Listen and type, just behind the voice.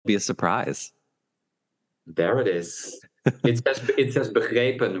be a surprise. There it is. It says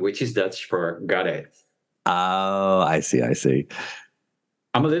begrepen, which is Dutch for got it. Oh, I see.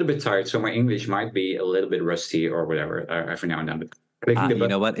 I'm a little bit tired, so my English might be a little bit rusty or whatever every now and then. But clicking the You button.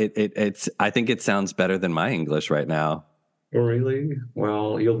 know what? It's. I think it sounds better than my English right now. Oh, really?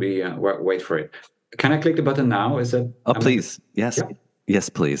 Well, you'll be. Wait for it. Can I click the button now? Is it? Oh, please. Yes. Yeah. Yes,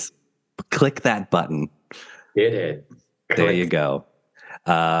 please. Click that button. Did it. There you go.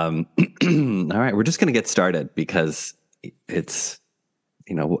 All right. We're just going to get started because it's,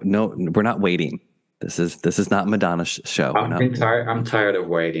 no, we're not waiting. This is not Madonna's show. I'm tired of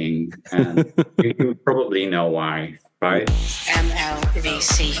waiting. And you probably know why, right?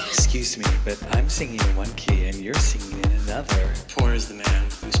 MLVC. Excuse me, but I'm singing in one key and you're singing in another. Poor is the man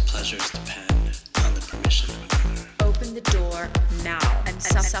whose pleasures depend on the permission of another. Open the door now and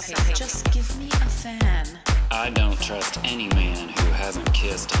suffocate. Just give me a fan. I don't trust any man who hasn't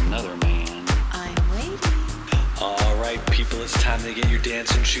kissed another man. I'm waiting. All right, people, it's time to get your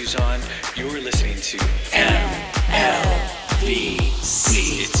dancing shoes on. You're listening to MLVC.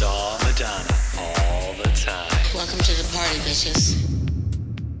 It's all Madonna, all the time. Welcome to the party, bitches.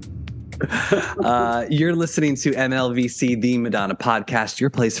 You're listening to MLVC, the Madonna podcast, your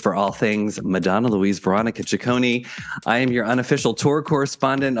place for all things Madonna, Louise, Veronica Ciccone. I am your unofficial tour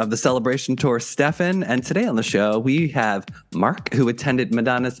correspondent of the Celebration Tour, Stefan. And today on the show, we have Mark, who attended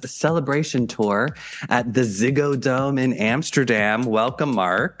Madonna's Celebration Tour at the Ziggo Dome in Amsterdam. Welcome,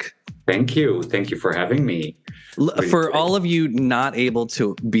 Mark. Thank you. Thank you for having me. For all of you not able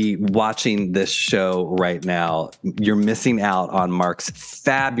to be watching this show right now, you're missing out on Mark's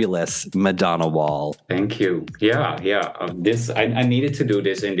fabulous Madonna wall. Thank you. Yeah. I needed to do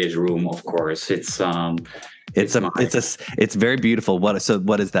this in this room. Of course, it's very beautiful. What is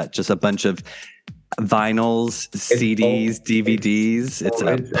that? Just a bunch of vinyls, CDs, DVDs. It's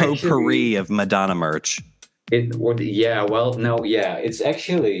a potpourri of Madonna merch. It's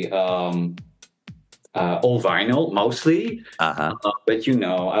actually all vinyl mostly. But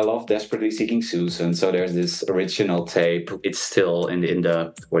I love Desperately Seeking Susan. So there's this original tape. It's still in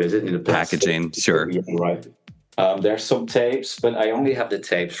the what is it, in the packaging? Sure. Yeah, right. There's some tapes, but I only have the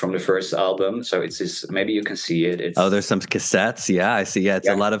tapes from the first album. So it's this. Maybe you can see it. There's some cassettes. Yeah, I see. Yeah,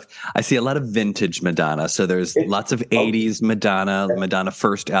 I see a lot of vintage Madonna. So there's lots of 80s Madonna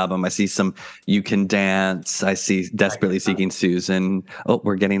first album. I see some You Can Dance. I see Desperately Seeking Susan. Oh,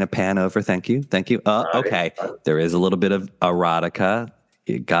 we're getting a pan over. Thank you. Okay. There is a little bit of erotica.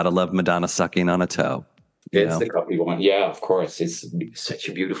 You gotta love Madonna sucking on a toe. It's the copy one. Yeah, of course. It's such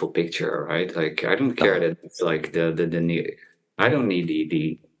a beautiful picture, right? Like, I don't care that it's like the I don't need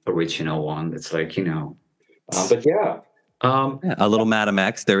the original one. It's like, but yeah. A little Madame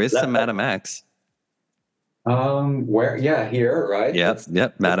X. There is some Madame X. Here, right?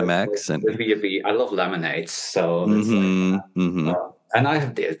 Yep. Madame X. And I love lemonades. So that's and I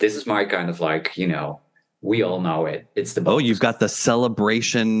have this. This is my kind of like, we all know it. It's the box. Oh, you've got the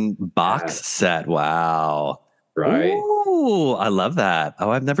Celebration box set. Wow. Right. Ooh, I love that. Oh,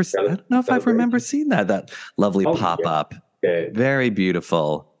 I've never seen. I don't know if I've remember seeing that lovely pop-up. Yeah. Very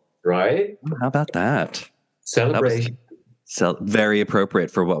beautiful. Right? How about that? Celebration. Very appropriate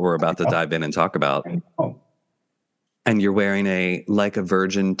for what we're about to dive in and talk about. And you're wearing a Like a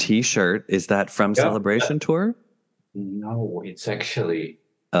Virgin t-shirt. Is that from Celebration Tour? No, it's actually...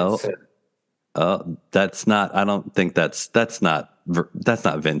 that's not. I don't think that's not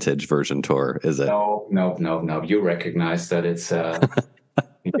vintage Version Tour, is it? No. You recognize that it's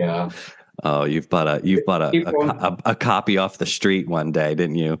yeah. Oh, you've bought a copy off the street one day,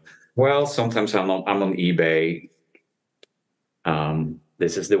 didn't you? Well, sometimes I'm on eBay.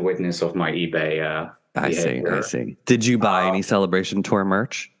 This is the witness of my eBay. I see. Did you buy any Celebration Tour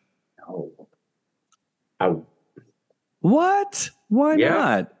merch? No. What? Why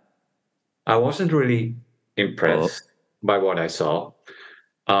not? I wasn't really impressed by what I saw.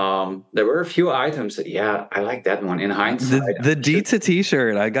 There were a few items that, I like that one in hindsight. The Dita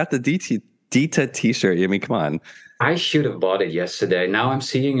t-shirt. I got the Dita t-shirt. I mean, come on. I should have bought it yesterday. Now I'm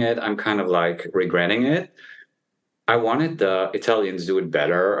seeing it. I'm kind of like regretting it. I wanted the Italians Do It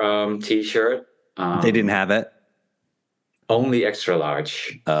Better t-shirt. They didn't have it? Only extra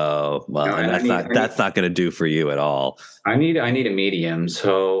large. Oh, well, that's not going to do for you at all. I need a medium,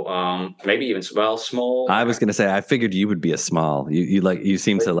 so maybe even small. I was going to say, I figured you would be a small. You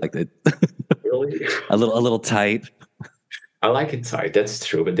seem to like it. Really? a little tight. I like it tight. That's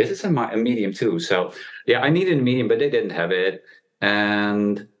true, but this is a medium too. So I needed a medium, but they didn't have it,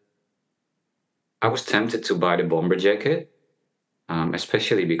 and I was tempted to buy the bomber jacket,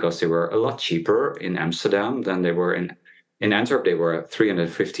 especially because they were a lot cheaper in Amsterdam than they were in in Antwerp they were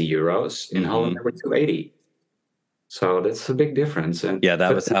 350 euros. In Holland they were 280. So that's a big difference. And yeah,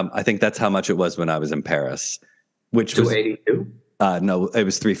 I think that's how much it was when I was in Paris, which 282. No, it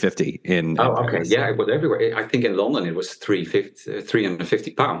was 350 in Okay. Paris. Yeah, it was everywhere. I think in London it was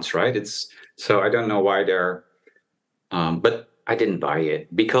 350 pounds, right? So I don't know why they're, but I didn't buy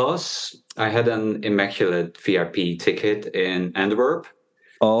it because I had an Immaculate VIP ticket in Antwerp.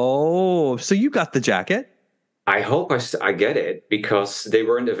 Oh, so you got the jacket? I hope I get it because they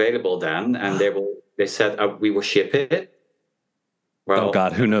weren't available then, and they said we will ship it. Well, oh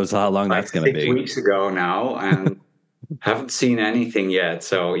God, who knows how long that's going to be? 6 weeks ago now, and haven't seen anything yet.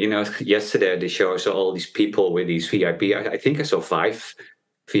 So yesterday they showed us all these people with these VIP. I think I saw 5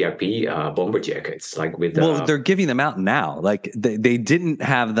 VIP bomber jackets, like with. Well, they're giving them out now. Like they didn't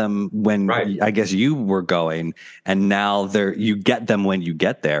have them when I guess you were going, and now you get them when you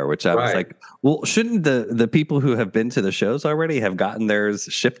get there. Which I was like, well, shouldn't the people who have been to the shows already have gotten theirs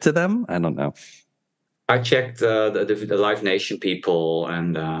shipped to them? I don't know. I checked the Live Nation people,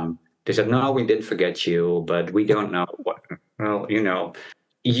 and they said, no, we didn't forget you, but we don't know what. Well,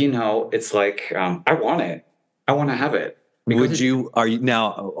 it's like I want it. I want to have it. Are you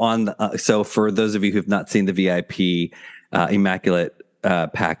now on so for those of you who've not seen the VIP Immaculate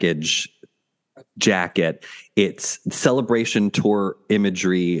package jacket, it's celebration tour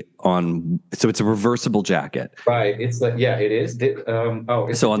imagery so it's a reversible jacket. Right. It's like, yeah, it is.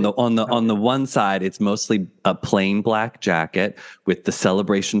 So on the one side, it's mostly a plain black jacket with the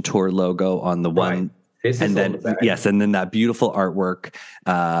celebration tour logo on the one. And then and then that beautiful artwork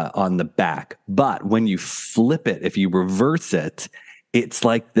on the back. But when you flip it, if you reverse it, it's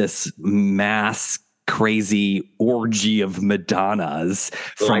like this mass crazy orgy of Madonnas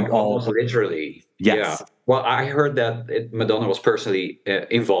from almost literally. Yes. Yeah. Well, I heard that Madonna was personally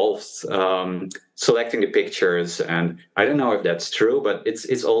involved selecting the pictures, and I don't know if that's true, but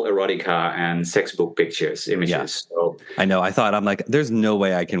it's all erotica and sex book images. Yeah. So I know. I'm like, there's no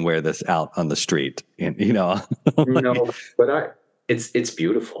way I can wear this out on the street. No, but it's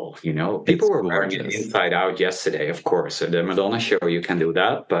beautiful. People were wearing it inside out yesterday. Of course, at the Madonna show you can do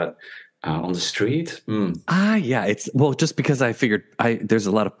that, but. On the street? Yeah. Just because I figured there's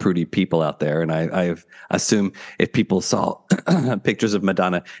a lot of prudy people out there, and I assume if people saw pictures of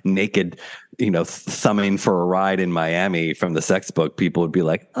Madonna naked, thumbing for a ride in Miami from the sex book, people would be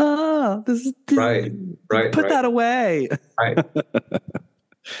like, this right. Put that away. Right.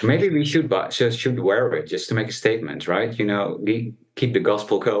 Maybe we should wear it just to make a statement, right? Keep the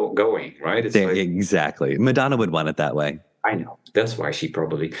gospel going, right? Exactly. Madonna would want it that way. I know. That's why she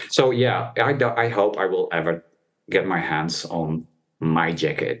probably. So yeah, I hope I will ever get my hands on my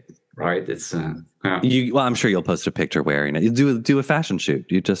jacket. Right? It's I'm sure you'll post a picture wearing it. You do a fashion shoot.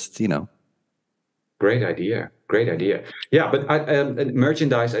 You just Great idea. Yeah, but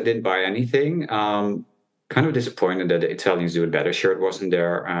merchandise I didn't buy anything. Kind of disappointed that the Italians Do It Better shirt wasn't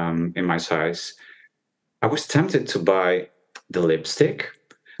there in my size. I was tempted to buy the lipstick.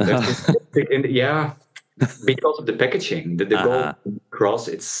 Because of the packaging, the gold cross,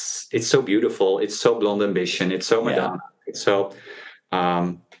 it's so beautiful. It's so Blonde Ambition. It's so Madonna. So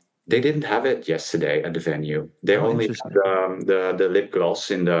they didn't have it yesterday at the venue. They only had the lip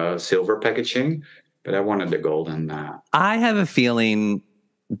gloss in the silver packaging, but I wanted the golden. I have a feeling,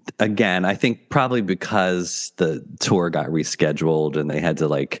 again, I think probably because the tour got rescheduled and they had to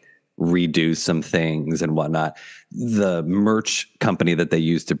redo some things and whatnot. The merch company that they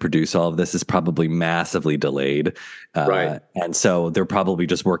used to produce all of this is probably massively delayed. Right. And so they're probably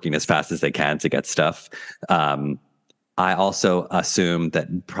just working as fast as they can to get stuff. I also assume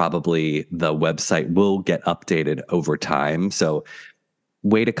that probably the website will get updated over time. So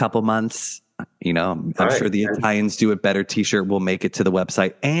wait a couple months, I'm sure the Italians Do It Better t-shirt will make it to the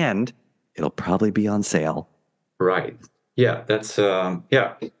website and it'll probably be on sale. Right. Yeah. That's,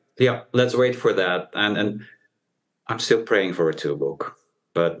 Yeah, let's wait for that. And I'm still praying for a tour book.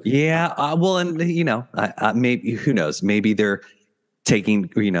 But maybe, who knows? Maybe they're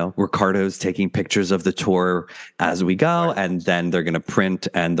taking, Ricardo's taking pictures of the tour as we go, and then they're going to print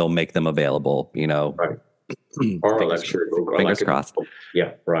and they'll make them available, Right. Or a lecture book. Fingers crossed.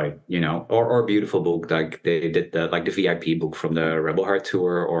 Yeah, right. Or a beautiful book like they did, the VIP book from the Rebel Heart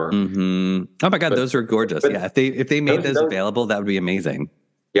tour. Or oh my God, those are gorgeous. Yeah, if they made those available, that would be amazing.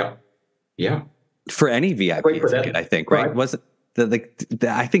 Yeah. For any VIP ticket, I think, right? Wasn't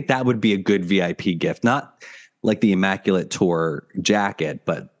I think that would be a good VIP gift, not like the Immaculate Tour jacket,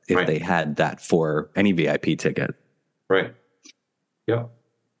 but if they had that for any VIP ticket. Right. Yeah.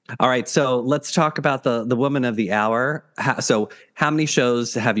 All right. So let's talk about the woman of the hour. So how many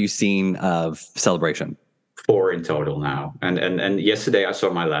shows have you seen of Celebration? 4 in total now. And yesterday I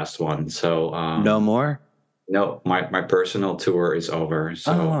saw my last one. So No more? no, my personal tour is over.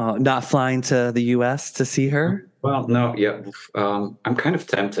 So Not flying to the US to see her? well, no, yeah, I'm kind of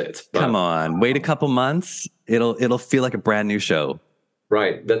tempted. But, Come on, wait a couple months. It'll feel like a brand new show.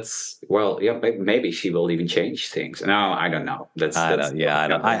 right. Yeah. Maybe she will even change things. No, I don't know. I don't. Yeah, I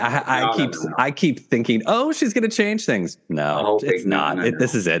don't. I keep thinking, oh, she's gonna change things. No, it's not.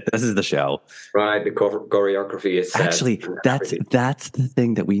 This is it. This is the show. Right. The choreography is set. Actually, that's the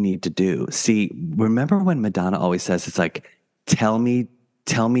thing that we need to do. See, remember when Madonna always says, it's like, tell me,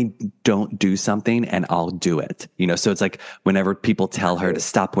 don't do something and I'll do it. So it's like whenever people tell her to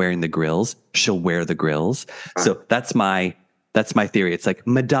stop wearing the grills, she'll wear the grills. Right. So that's my theory. It's like,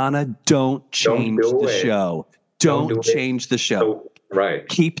 Madonna, don't change the show. Don't change the show. Right.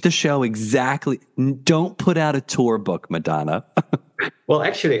 Keep the show exactly. Don't put out a tour book, Madonna. Well,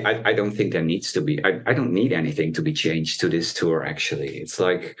 actually, I don't think there needs to be. I don't need anything to be changed to this tour, actually. It's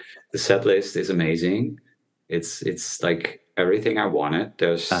like the set list is amazing. It's like everything I wanted.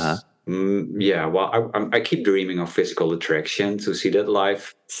 There's I keep dreaming of Physical Attraction to see that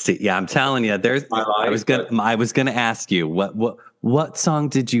live. I'm telling you, I was gonna ask you what song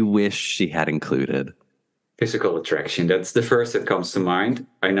did you wish she had included? Physical Attraction. That's the first that comes to mind.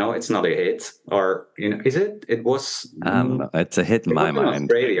 I know it's not a hit, or is it? It was. I don't know. It's a hit in my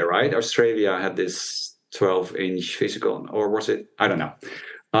mind. Australia, right? Australia had this 12-inch physical, or was it? I don't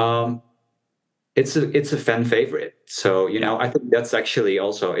know. It's a fan favorite. So I think that's actually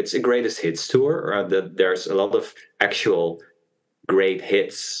also it's a greatest hits tour. There's a lot of actual great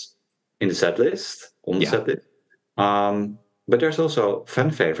hits in the set list on the set list. But there's also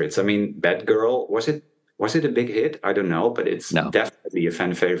fan favorites. I mean, Bad Girl, was it a big hit? I don't know, but it's definitely a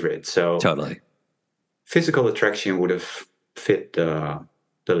fan favorite. So totally, Physical Attraction would have fit the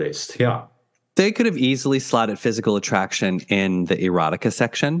list. Yeah. They could have easily slotted Physical Attraction in the erotica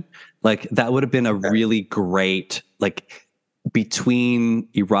section. Like that would have been a really great, like between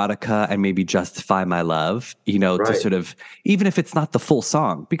erotica and maybe Justify My Love, to sort of, even if it's not the full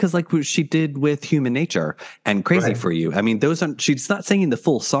song, because like what she did with Human Nature and Crazy for You. I mean, she's not singing the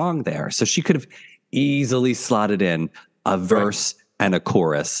full song there. So she could have easily slotted in a verse and a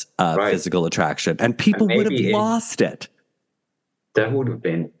chorus of Physical Attraction, and people would have lost it. That would have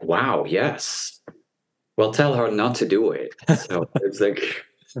been, wow, yes. Well, tell her not to do it. So it's like,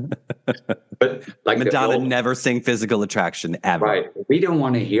 but like Madonna never sing Physical Attraction ever. Right. We don't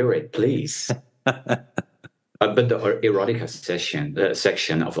want to hear it, please. But the erotica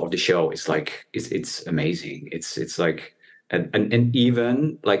section of the show is like, it's amazing. It's like, and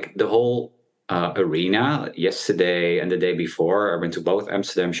even like the whole arena yesterday and the day before, I went to both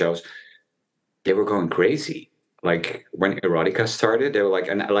Amsterdam shows. They were going crazy. Like when erotica started, they were like,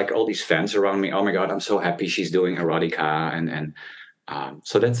 and like all these fans around me. Oh my God, I'm so happy she's doing erotica, and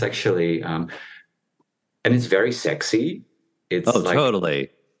so that's actually, and it's very sexy. It's totally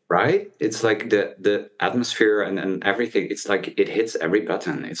right. It's like the atmosphere and everything. It's like it hits every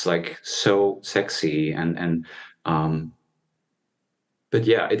button. It's like so sexy and but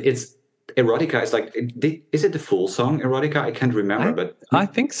yeah, it's erotica. Is like, is it the full song erotica? I can't remember, but I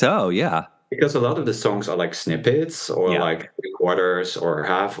think so. Yeah. Because a lot of the songs are like snippets or like 3/4 or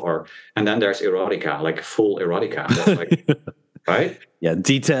half, and then there's erotica, like full erotica. Like, right? Yeah,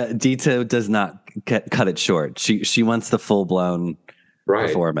 Dita does not cut it short. She wants the full blown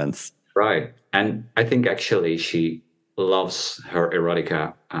performance. Right. And I think actually she loves her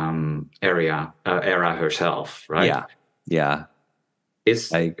erotica era herself, right? Yeah. Yeah.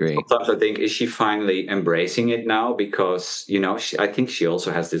 I agree. Sometimes I think, is she finally embracing it now? Because I think she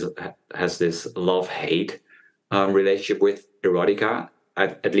also has this love-hate relationship with erotica.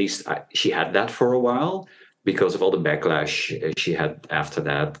 At least she had that for a while because of all the backlash she had after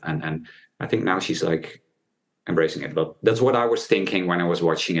that, and I think now she's like embracing it. But that's what I was thinking when I was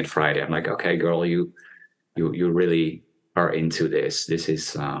watching it Friday. I'm like, okay, girl, you really are into this. This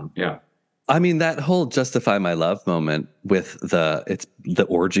is I mean, that whole Justify My Love moment with the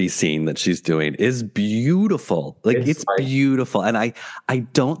orgy scene that she's doing is beautiful. Like it's beautiful. And I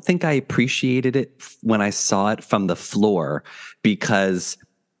don't think I appreciated it when I saw it from the floor, because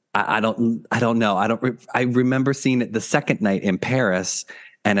I don't know. I remember seeing it the second night in Paris,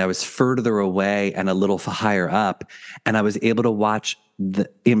 and I was further away and a little higher up, and I was able to watch the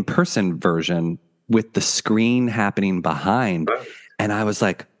in-person version with the screen happening behind. And I was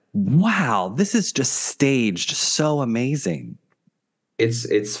like, wow, this is just staged so amazing.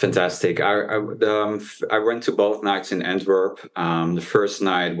 It's fantastic. I went to both nights in Antwerp. The first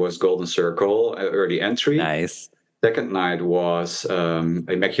night was Golden Circle, early entry. Nice. Second night was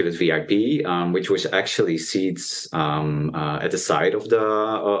Immaculate VIP, which was actually seats at the side of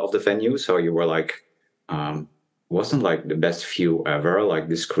the venue. So you were like, wasn't like the best view ever. Like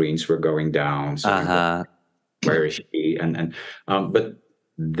the screens were going down. So you were, where is she? But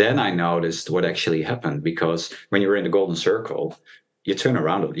then I noticed what actually happened, because when you're in the golden circle, you turn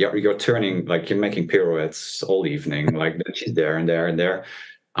around. You're turning, like you're making pirouettes all evening. Like she's there and there and there.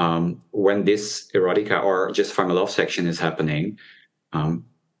 When this erotica or just Find My Love section is happening,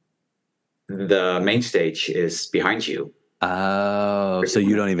 the main stage is behind you. Oh, so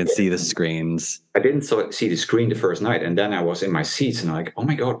you don't even see the screens. I didn't see the screen the first night, and then I was in my seats and I'm like, oh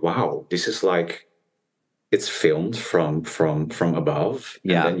my god, wow, this is like, it's filmed from above.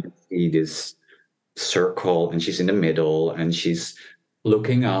 Yeah. And then you see this circle, and she's in the middle, and she's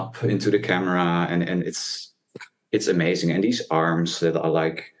looking up into the camera, and it's amazing. And these arms that are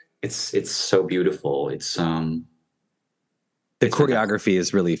like, it's so beautiful. It's the choreography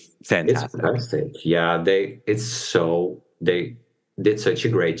is really fantastic. It's fantastic. Yeah, they did such a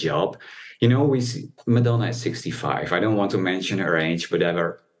great job. You know, we see Madonna is 65. I don't want to mention her age,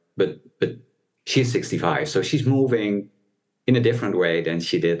 whatever, but she's 65, so she's moving in a different way than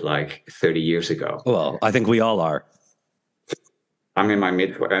she did like 30 years ago. Well, I think we all are. I'm in my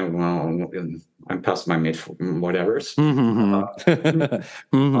mid. Well, I'm past my mid whatevers.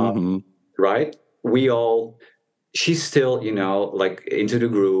 Right? She's still, you know, like into the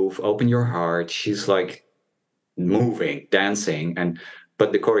groove. Open your heart. She's like moving, dancing,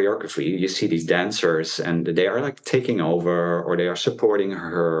 but the choreography. You see these dancers, and they are like taking over, or they are supporting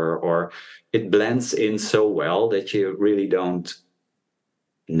her, or it blends in so well that you really don't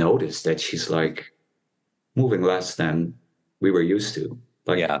notice that she's like moving less than we were used to.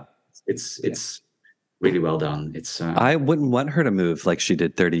 Like, yeah, it's really well done. It's I wouldn't want her to move like she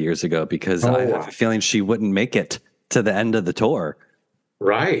did 30 years ago, because I have a feeling she wouldn't make it to the end of the tour.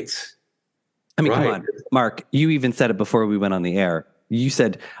 Right. I mean, come on, Mark, you even said it before we went on the air. You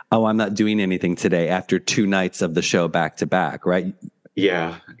said, oh, I'm not doing anything today after 2 nights of the show back to back, right?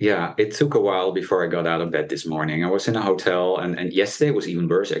 Yeah. It took a while before I got out of bed this morning. I was in a hotel, and yesterday was even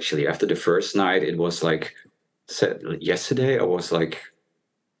worse, actually. After the first night, it was like, yesterday I was like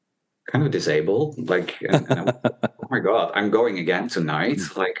kind of disabled, like, and I was, oh my god, I'm going again tonight.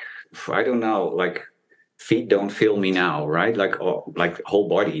 Like, I don't know, like feet don't feel me now, right? Like, like whole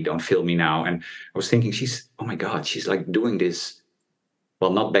body don't feel me now. And I was thinking, oh my god, she's like doing this,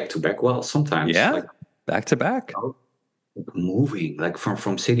 well, not back to back, well, sometimes, like back to back, moving like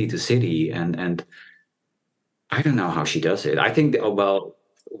from city to city, and I don't know how she does it. I think,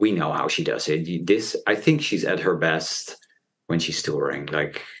 we know how she does it. I think she's at her best when she's touring.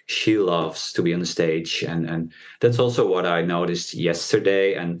 Like, she loves to be on the stage, and that's also what I noticed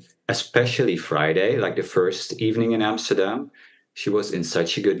yesterday, and especially Friday, like the first evening in Amsterdam. She was in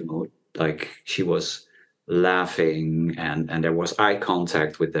such a good mood. Like, she was laughing, and there was eye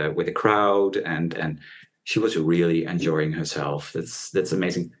contact with the crowd, and she was really enjoying herself. That's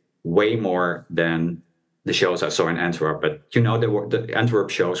amazing. Way more than the shows I saw in Antwerp. But, you know, the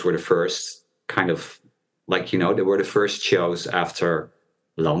Antwerp shows were the first kind of, like, you know, they were the first shows after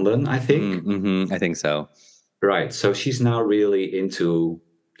London, I think. Mm-hmm. I think so. Right. So she's now really into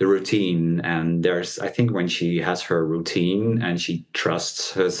the routine. And I think when she has her routine and she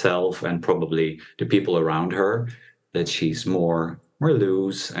trusts herself and probably the people around her, that she's more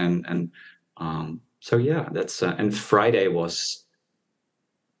loose. So yeah, that's, and Friday was,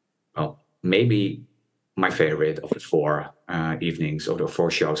 well, maybe my favorite of the 4 evenings, or the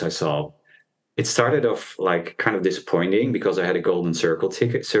 4 shows I saw. It started off like kind of disappointing because I had a golden circle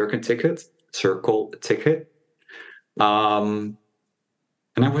ticket. And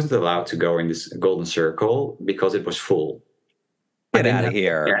I wasn't allowed to go in this golden circle because it was full. Get out of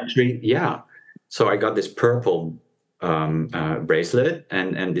here. Entry, yeah. So I got this purple bracelet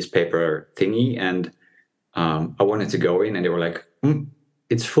and this paper thingy, and I wanted to go in, and they were like,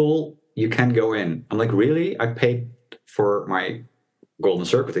 it's full, you can't go in. I'm like, really? I paid for my golden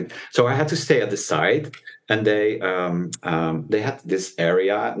circle thing. So I had to stay at the side, and they had this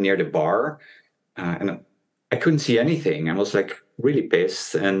area near the bar, and I couldn't see anything. I was like really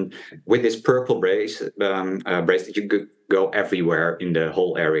pissed. And with this purple bracelet, you could go everywhere in the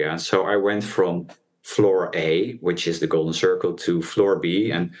whole area. So I went from floor A, which is the golden circle, to floor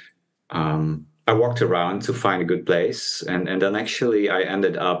B, and I walked around to find a good place, and then actually I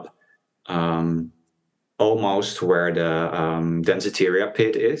ended up almost where the Danceteria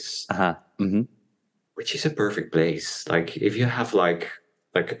pit is, which is a perfect place. Like, if you have like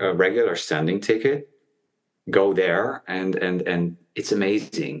a regular standing ticket, go there, and it's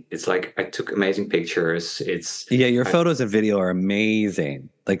amazing. It's like I took amazing pictures. Your photos and video are amazing.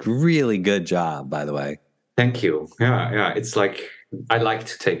 Like, really good job, by the way. Thank you. Yeah. It's like I like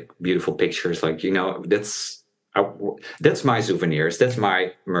to take beautiful pictures. Like, that's my souvenirs. That's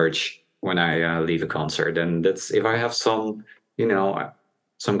my merch when I leave a concert. And that's if I have some,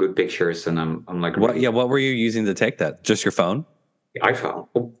 some good pictures, and I'm like, what? Yeah, what were you using to take that? Just your phone? iPhone.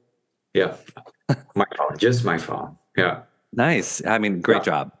 Oh, yeah, my phone. Just my phone. Yeah. Nice. I mean, great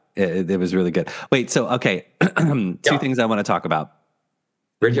job. It was really good. Wait, so okay, two things I want to talk about.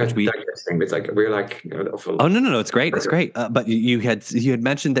 We're just digesting. It's like we're like. Oh no! It's great. It's great. But you had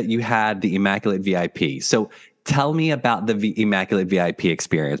mentioned that you had the Immaculate VIP. So tell me about the Immaculate VIP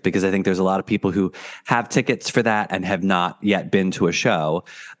experience, because I think there's a lot of people who have tickets for that and have not yet been to a show.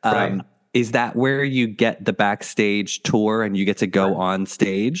 Right. Is that where you get the backstage tour and you get to go on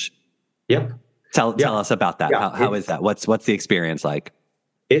stage? Yep. Tell us about that. Yeah, how is that? What's the experience like?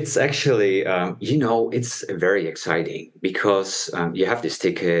 It's actually, it's very exciting because you have this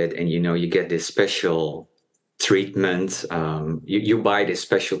ticket and, you get this special treatment. You buy this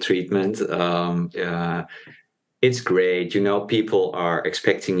special treatment. It's great. People are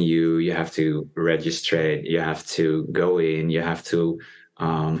expecting you. You have to register. You have to go in. You have to.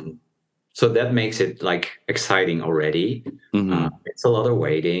 So that makes it like exciting already. Mm-hmm. It's a lot of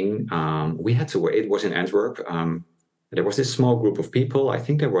waiting. We had to wait. It was in Antwerp. There was this small group of people. I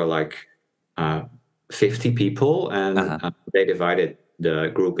think there were like 50 people, and they divided the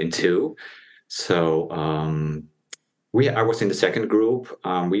group in two. So I was in the second group.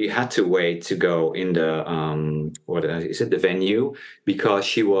 We had to wait to go in the the venue, because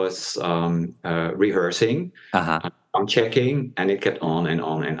she was rehearsing. I'm checking, and it kept on and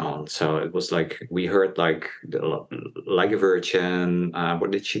on and on. So it was like we heard like a Virgin.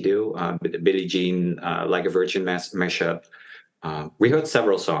 What did she do? Billie Jean, Like a Virgin mashup. We heard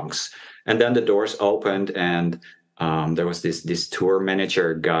several songs, and then the doors opened, and there was this tour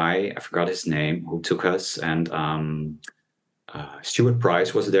manager guy. I forgot his name, who took us, and Stuart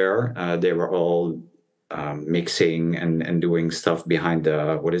Price was there. They were all mixing and doing stuff behind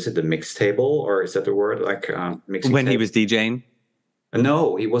the mix table, or is that the word, like mixing when table? He was DJing?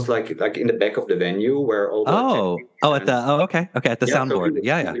 No, he was like in the back of the venue where all the at the soundboard.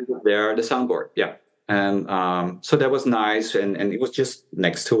 So he was there, the soundboard, and so that was nice, and it was just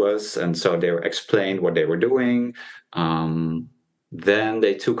next to us, and so they explained what they were doing. Then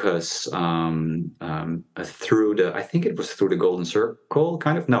they took us through I think it was through the Golden Circle,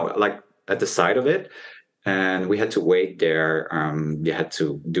 kind of, no, like at the side of it. And we had to wait there. You had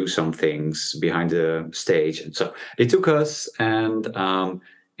to do some things behind the stage. And so they took us, and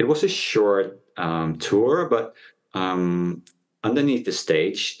it was a short tour, but underneath the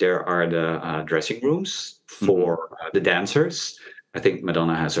stage, there are the dressing rooms for the dancers. I think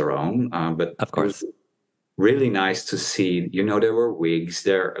Madonna has her own, but of course. Really nice to see. There were wigs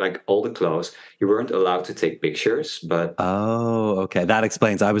there, like all the clothes. You weren't allowed to take pictures, but okay, that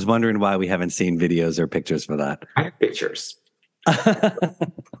explains. I was wondering why we haven't seen videos or pictures for that. I have pictures.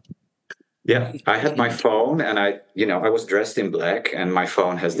 Yeah, I had my phone, and I was dressed in black, and my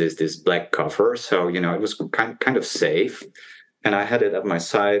phone has this black cover, so it was kind of safe. And I had it at my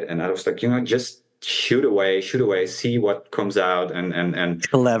side, and I was like, just shoot away, see what comes out, and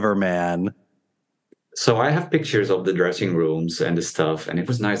clever man. So I have pictures of the dressing rooms and the stuff, and it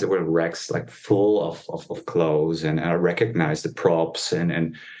was nice. There were racks like full of clothes, and I recognized the props,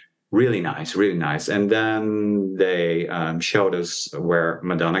 and really nice. And then they showed us where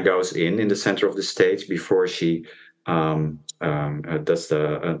Madonna goes in the center of the stage before she does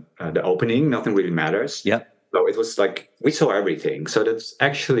the opening. Nothing really matters. Yep. So it was like we saw everything. So that's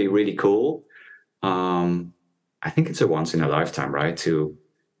actually really cool. I think it's a once in a lifetime, right? To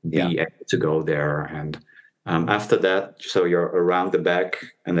be able to go there, and after that, so you're around the back,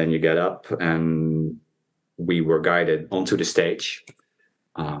 and then you get up, and we were guided onto the stage.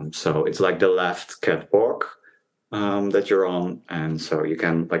 So it's like the left catwalk that you're on, and so you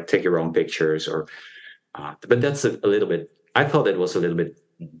can like take your own pictures, or but that's a little bit. I thought it was a little bit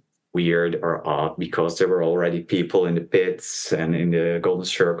weird or odd, because there were already people in the pits and in the Golden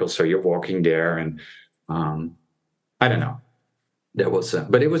Circle, so you're walking there, and I don't know. There was,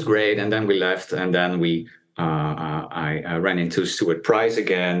 but it was great. And then we left, and then I ran into Stuart Price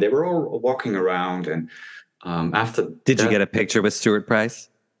again. They were all walking around, and after. Did you get a picture with Stuart Price?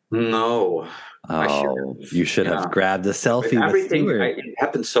 No. Oh, you should have grabbed a selfie with everything. Stuart. It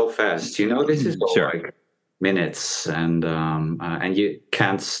happened so fast. This is all like minutes, and you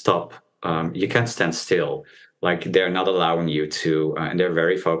can't stop. You can't stand still. like they're not allowing you to, and they're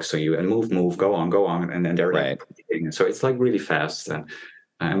very focused on you and move, go on, and then they're Right. like, so it's like really fast.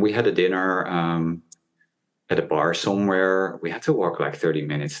 And we had a dinner at a bar somewhere. We had to walk like 30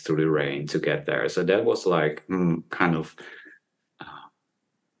 minutes through the rain to get there. So that was like kind of,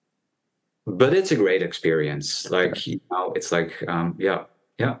 but it's a great experience. Like, you know, it's like, yeah.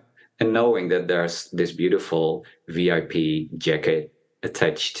 And knowing that there's this beautiful VIP jacket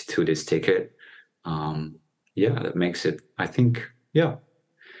attached to this ticket, that makes it, I think, I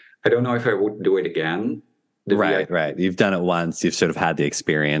don't know if I would do it again. Right. You've done it once. You've sort of had the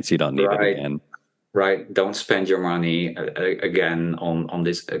experience. You don't need it again. Right. Don't spend your money again on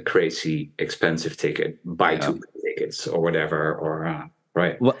this crazy expensive ticket. Buy 2 tickets or whatever. Or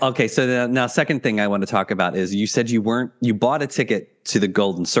right. Well, okay. So now, second thing I want to talk about is you said you bought a ticket to the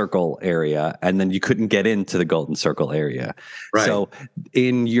Golden Circle area, and then you couldn't get into the Golden Circle area. Right. So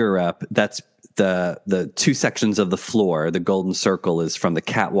in Europe, that's the 2 sections of the floor. The Golden Circle is from the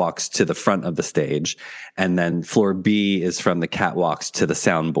catwalks to the front of the stage, and then floor B is from the catwalks to the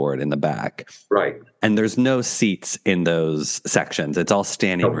soundboard in the back. Right. And there's no seats in those sections. It's all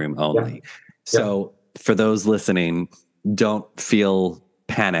standing room only. Yeah. So for those listening, don't feel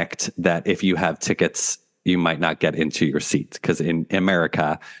panicked that if you have tickets, you might not get into your seat, because in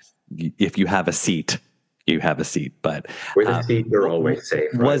America, if you have a seat, you have a seat. But with a seat, you're always safe.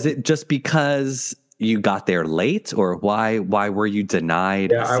 Right? Was it just because you got there late, or why were you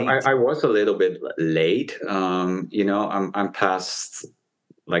denied a seat? I was a little bit late. You know, I'm past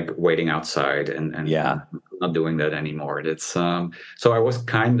like waiting outside and I'm not doing that anymore. It's so I was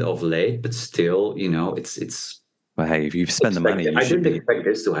kind of late, but still, you know, it's well, hey, if you spend the money, I didn't expect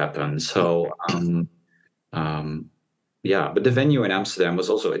this to happen. So but the venue in Amsterdam was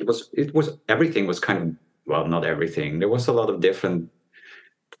also it was everything was kind of, well, not everything. There was a lot of different.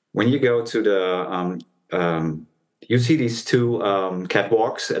 When you go to the you see these 2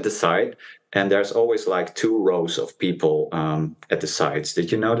 catwalks at the side, and there's always like 2 rows of people at the sides.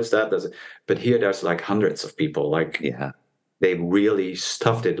 Did you notice that? But here there's like hundreds of people. Like, they really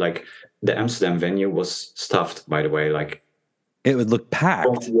stuffed it. Like, the Amsterdam venue was stuffed, by the way. Like, it would look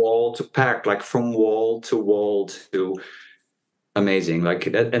packed from wall to packed, like from wall to amazing.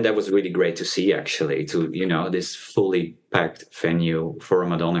 Like that, and that was really great to see, actually, to, you know, this fully packed venue for a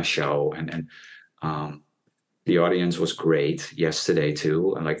Madonna show. And the audience was great yesterday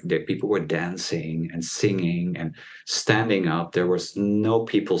too. And like, the people were dancing and singing and standing up. There was no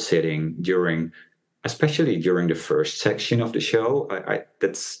people sitting especially during the first section of the show. I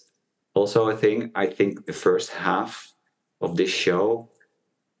that's also a thing. I think the first half of this show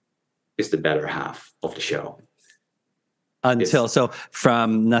is the better half of the show. So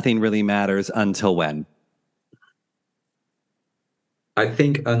from Nothing Really Matters until when? I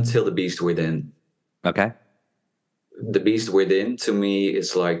think until The Beast Within. Okay. The Beast Within, to me,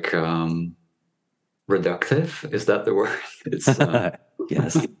 is like reductive. Is that the word? It's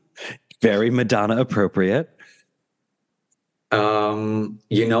yes. Very Madonna appropriate.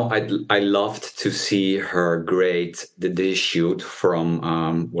 You know, I loved to see her the shoot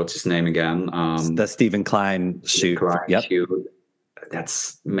from what's his name again? The Stephen Klein shoot. Shoot.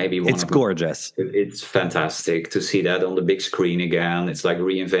 That's maybe one. It's gorgeous. It's fantastic to see that on the big screen again. It's like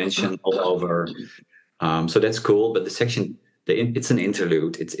reinvention all over. So that's cool. But the section, it's an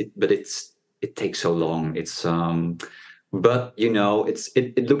interlude. It takes so long. It's but you know,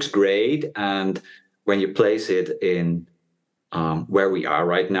 it looks great, and when you place it in where we are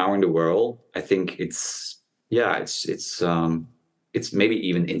right now in the world, I think it's maybe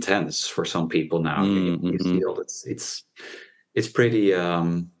even intense for some people now. You feel it's pretty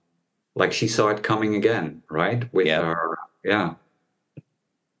like she saw it coming again, right? With her,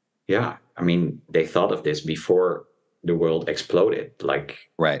 I mean, they thought of this before the world exploded. Like,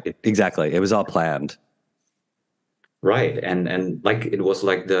 right, exactly. It was all planned. Right, and like it was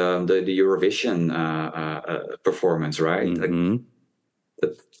like the Eurovision performance, right?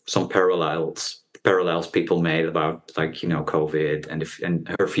 Like some parallels people made about, like, you know, COVID and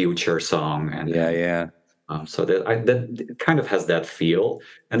her Future song, and so that kind of has that feel,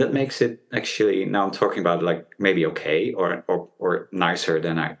 and that makes it, actually, now I'm talking about, like, maybe okay or nicer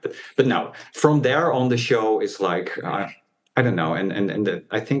than but no, from there on the show is like I don't know, and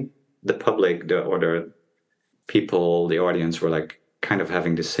I think the public the people, the audience, were like kind of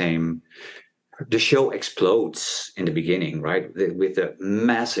having the same. The show explodes in the beginning, right? With the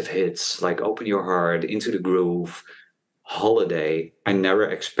massive hits like Open Your Heart, Into the Groove, Holiday. I never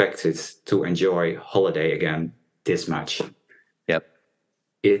expected to enjoy Holiday again this much. Yep.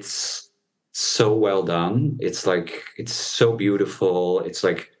 It's so well done. It's like, it's so beautiful. It's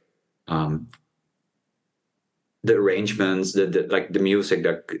like the arrangements, the music,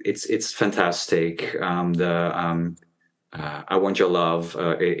 it's fantastic. I Want Your Love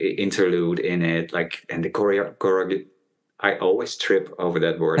interlude in it, like, and the choreography. I always trip over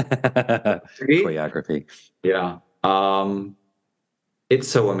that word. Choreography. Yeah. It's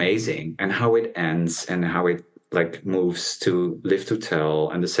so amazing, and how it ends, and how it like moves to Live to Tell,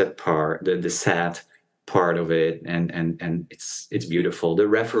 and the sad part, the sad part of it, and it's beautiful. The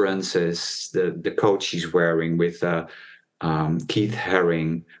references, the coat she's wearing with Keith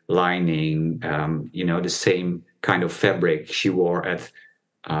Haring lining, the same kind of fabric she wore at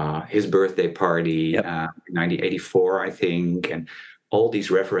his birthday party, Yep. 1984, I think, and all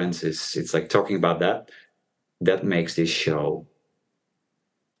these references. It's like talking about that makes this show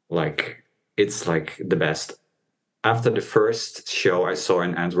like, it's like the best. After the first show I saw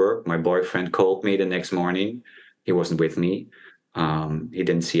in Antwerp, my boyfriend called me the next morning. He wasn't with me. He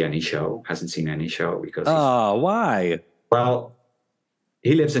didn't see any show, hasn't seen any show because why? well,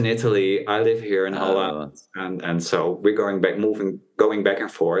 he lives in Italy. I live here in Holland, and so we're going back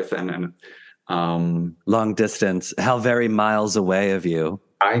and forth, and long distance. How very miles away of you.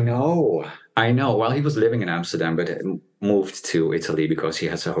 I know. Well, he was living in Amsterdam, but moved to Italy because he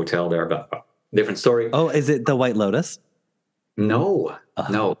has a hotel there. But different story. Oh, is it the White Lotus? No,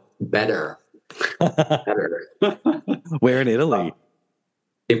 better. Where in Italy?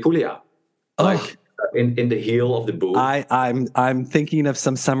 In Puglia, Like in the heel of the boot. I'm thinking of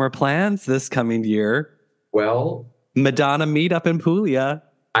some summer plans this coming year. Well, Madonna meetup in Puglia.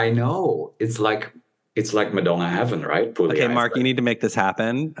 I know. It's like Madonna heaven, right? Puglia. Okay, Mark, you need to make this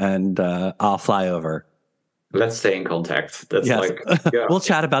happen, and I'll fly over. Let's stay in contact. That's yes. yeah.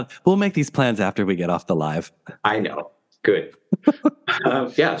 We'll make these plans after we get off the live. I know. Good.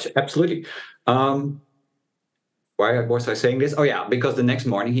 Yeah, absolutely. Why was I saying this? Oh, yeah, because the next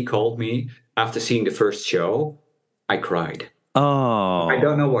morning he called me after seeing the first show. I cried. Oh. I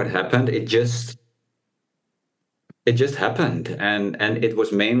don't know what happened. It just happened. And it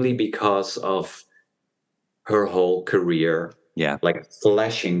was mainly because of her whole career. Yeah. Like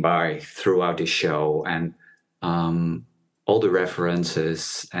flashing by throughout the show, and all the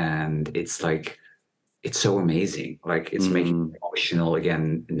references, and it's like, it's so amazing. Like, it's making me emotional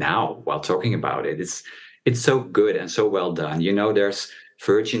again now while talking about it. It's so good and so well done. There's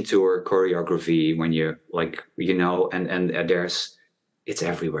Virgin Tour choreography when you like, and it's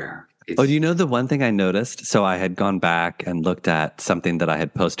everywhere. The one thing I noticed? So I had gone back and looked at something that I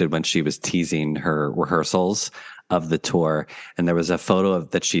had posted when she was teasing her rehearsals of the tour. And there was a photo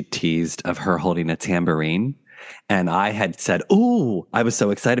that she teased of her holding a tambourine. And I had said, ooh, I was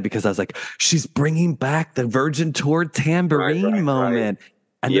so excited because I was like, she's bringing back the Virgin Tour tambourine moment. Right.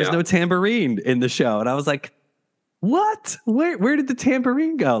 And there's no tambourine in the show. And I was like, what? Where did the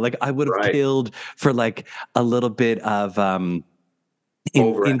tambourine go? Like, I would have killed for like a little bit of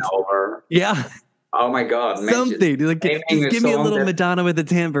over and over. Yeah. Oh my God. Something. Like, just give me a little Madonna with a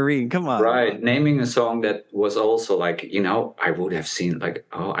tambourine. Come on. Right. Naming a song that was also like, I would have seen like,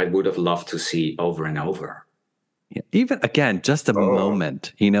 I would have loved to see over and over. Yeah. Even again, just a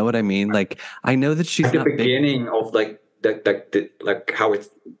moment. You know what I mean? Like, I know that she's at the beginning of like like how it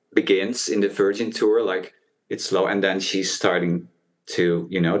begins in the Virgin Tour, like it's slow, and then she's starting to,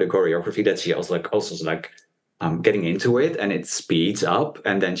 the choreography that she also getting into it, and it speeds up,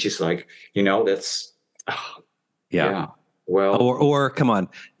 and then she's like, that's yeah. Well, or come on,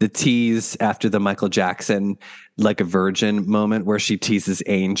 the tease after the Michael Jackson like a Virgin moment where she teases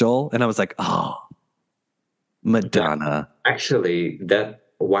Angel, and I was like, oh, Madonna. Actually,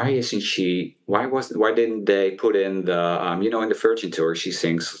 why didn't they put in the in the Virgin Tour she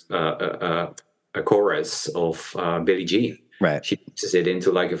sings a chorus of Billie Jean, right? She puts it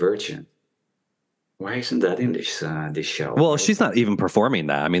into like a virgin. Why isn't that in this show? Well, she's not even performing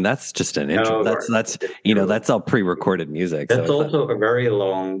that. I mean, that's just an intro. That's that's all pre-recorded music. That's so also a very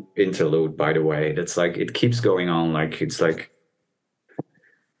long interlude, by the way. That's like, it keeps going on, like it's like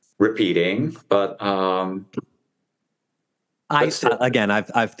repeating, but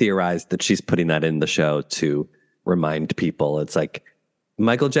I've theorized that she's putting that in the show to remind people. It's like,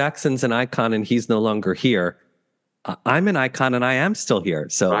 Michael Jackson's an icon and he's no longer here. I'm an icon and I am still here.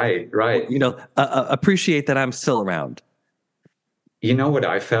 So right. Appreciate that I'm still around. You know what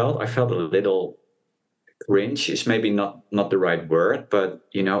I felt? I felt a little cringe is maybe not the right word, but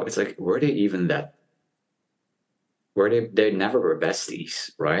it's like, were they even that? They never were besties,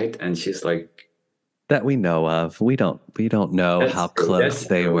 right? And she's like, that we know of. We don't know how close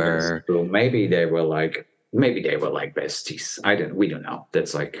they were. Maybe they were like besties. We don't know.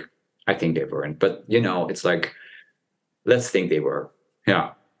 That's like, I think they weren't, but it's like, let's think they were.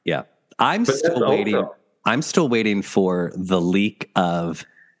 Yeah. I'm still waiting. I'm still waiting for the leak of.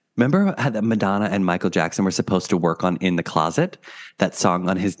 Remember how that Madonna and Michael Jackson were supposed to work on "In the Closet," that song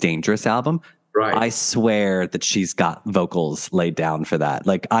on his Dangerous album? Right. I swear that she's got vocals laid down for that.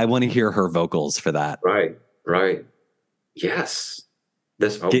 Like, I want to hear her vocals for that. Right. Yes.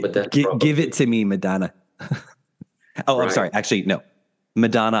 Give it to me, Madonna. Oh, Right. I'm sorry. Actually, no.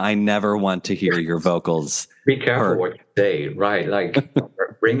 Madonna, I never want to hear your vocals. Be careful what you say, right? Like,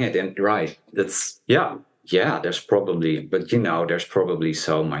 bring it in, right? There's probably, but there's probably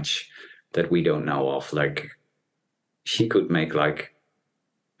so much that we don't know of. Like, she could make like,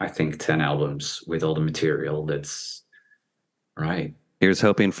 I think 10 albums with all the material. That's right. Here's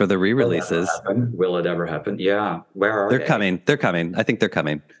hoping for the re-releases. Will it ever happen? Yeah. Where are they? They're coming. I think they're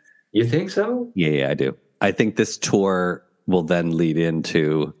coming. You think so? Yeah, I do. I think this tour will then lead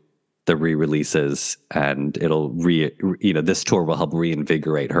into the re-releases, and it'll this tour will help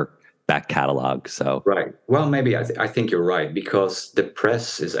reinvigorate her back catalog. So right. Well, maybe I think you're right, because the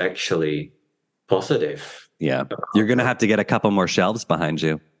press is actually positive. Yeah, you're gonna have to get a couple more shelves behind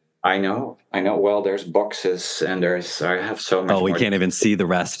you. I know. Well, there's boxes, and I have so much. Oh, we can't even see the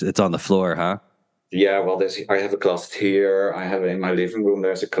rest. It's on the floor, huh? Yeah. Well, I have a closet here. I have it in my living room.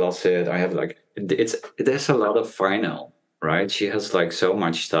 There's a closet. I have there's a lot of vinyl, right? She has like so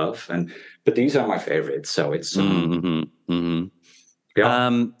much stuff, but these are my favorites. So it's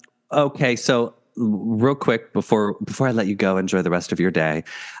yeah. Okay, so real quick before I let you go, enjoy the rest of your day.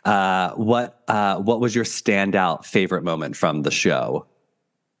 What was your standout favorite moment from the show?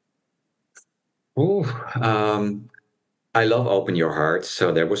 I love Open Your Heart,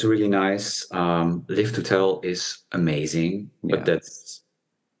 so that was really nice. Live to Tell is amazing, but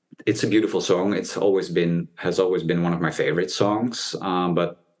it's a beautiful song. Has always been one of my favorite songs.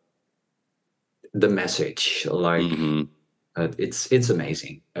 But the message, like. Mm-hmm. It's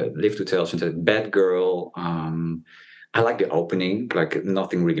amazing. Live to Tell, Bad Girl. I like the opening, like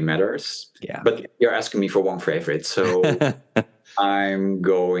Nothing Really Matters. Yeah. But you're asking me for one favorite, so I'm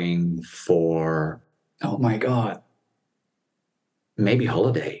going for, oh my God, maybe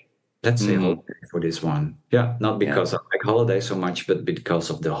Holiday. Let's say Holiday for this one. Yeah, not because I like Holiday so much, but because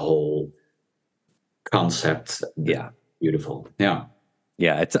of the whole concept. Yeah. Beautiful. Yeah.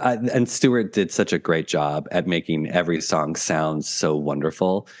 Yeah, and Stuart did such a great job at making every song sound so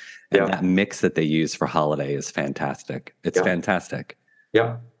wonderful. And that mix that they use for Holiday is fantastic. It's fantastic.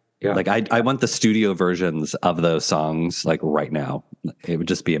 Yeah. Yeah. Like, I want the studio versions of those songs like right now. It would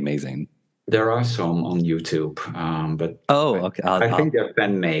just be amazing. There are some on YouTube, but okay. I think they're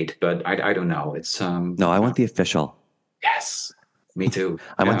fan made, but I don't know. It's no, I want the official. Yes. Me too.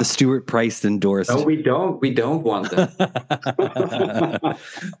 I want the Stuart Price endorsed. No, we don't. We don't want them.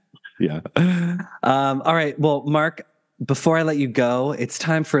 Yeah. All right. Well, Mark, before I let you go, it's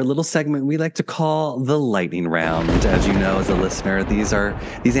time for a little segment we like to call the lightning round. As you know, as a listener, these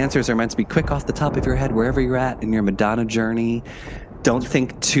answers are meant to be quick off the top of your head, wherever you're at in your Madonna journey. Don't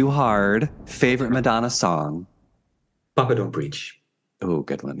think too hard. Favorite Madonna song? Papa Don't Preach. Oh,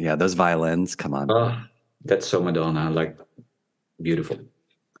 good one. Yeah, those violins. Come on. That's so Madonna. Like, beautiful.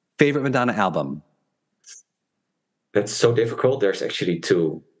 Favorite Madonna album? That's so difficult. There's actually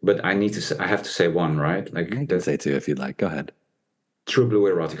two, but I have to say one, right? Like, you can say two if you'd like. Go ahead. True Blue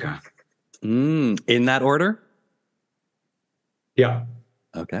Erotica. In that order? Yeah.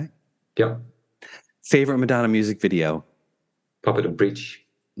 Okay. Yeah. Favorite Madonna music video? Papa Don't Preach.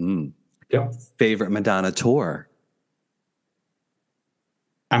 Yeah. Favorite Madonna tour?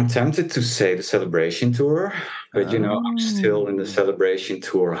 I'm tempted to say the Celebration Tour, but I'm still in the Celebration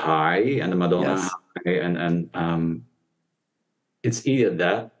Tour high and the Madonna high, and it's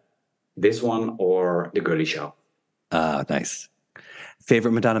either this one, or the Girly Show. Nice.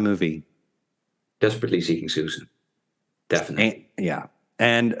 Favorite Madonna movie? Desperately Seeking Susan. Definitely.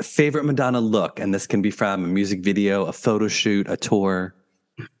 And favorite Madonna look, and this can be from a music video, a photo shoot, a tour.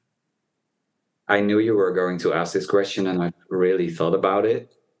 I knew you were going to ask this question, and I really thought about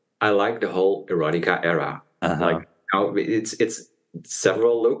it. I like the whole erotica era. Like, it's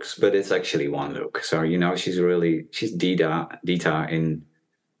several looks, but it's actually one look. So she's Dita in.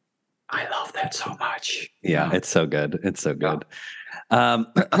 I love that so much. Yeah, it's so good. It's so good.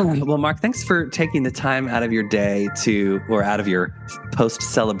 Well, Mark, thanks for taking the time out of your day out of your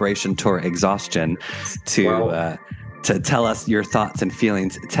post-celebration tour exhaustion to tell us your thoughts and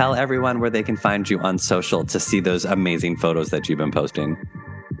feelings. Tell everyone where they can find you on social to see those amazing photos that you've been posting.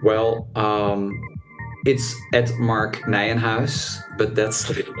 Well, it's at Mark Nijenhuis, but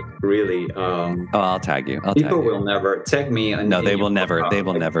that's really. I'll tag you. People will never tag me. No, they will never. They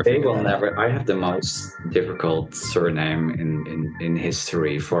will never. They will never. I have the most difficult surname in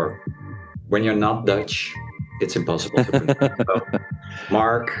history for when you're not Dutch, it's impossible to pronounce. So,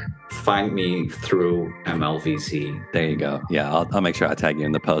 Mark, find me through MLVC. There you go. Yeah, I'll make sure I tag you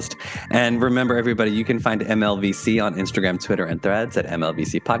in the post. And remember, everybody, you can find MLVC on Instagram, Twitter, and Threads at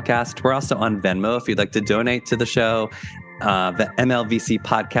MLVC Podcast. We're also on Venmo if you'd like to donate to the show, the MLVC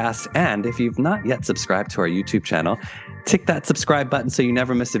Podcast. And if you've not yet subscribed to our YouTube channel, tick that subscribe button so you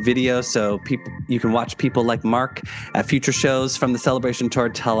never miss a video. So you can watch people like Mark at future shows from the Celebration Tour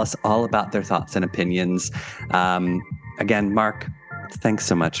tell us all about their thoughts and opinions. Again, Mark, thanks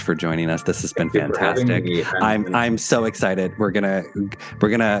so much for joining us. This has been fantastic. I'm so excited. We're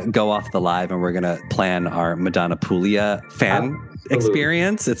gonna go off the live and we're gonna plan our Madonna Puglia fan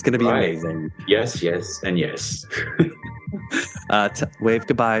experience. It's gonna be amazing. Yes, and yes. Wave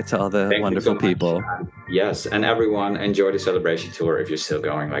goodbye to all the wonderful people. Yes, and everyone, enjoy the Celebration Tour if you're still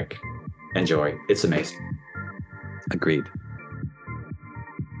going. Enjoy. It's amazing. Agreed.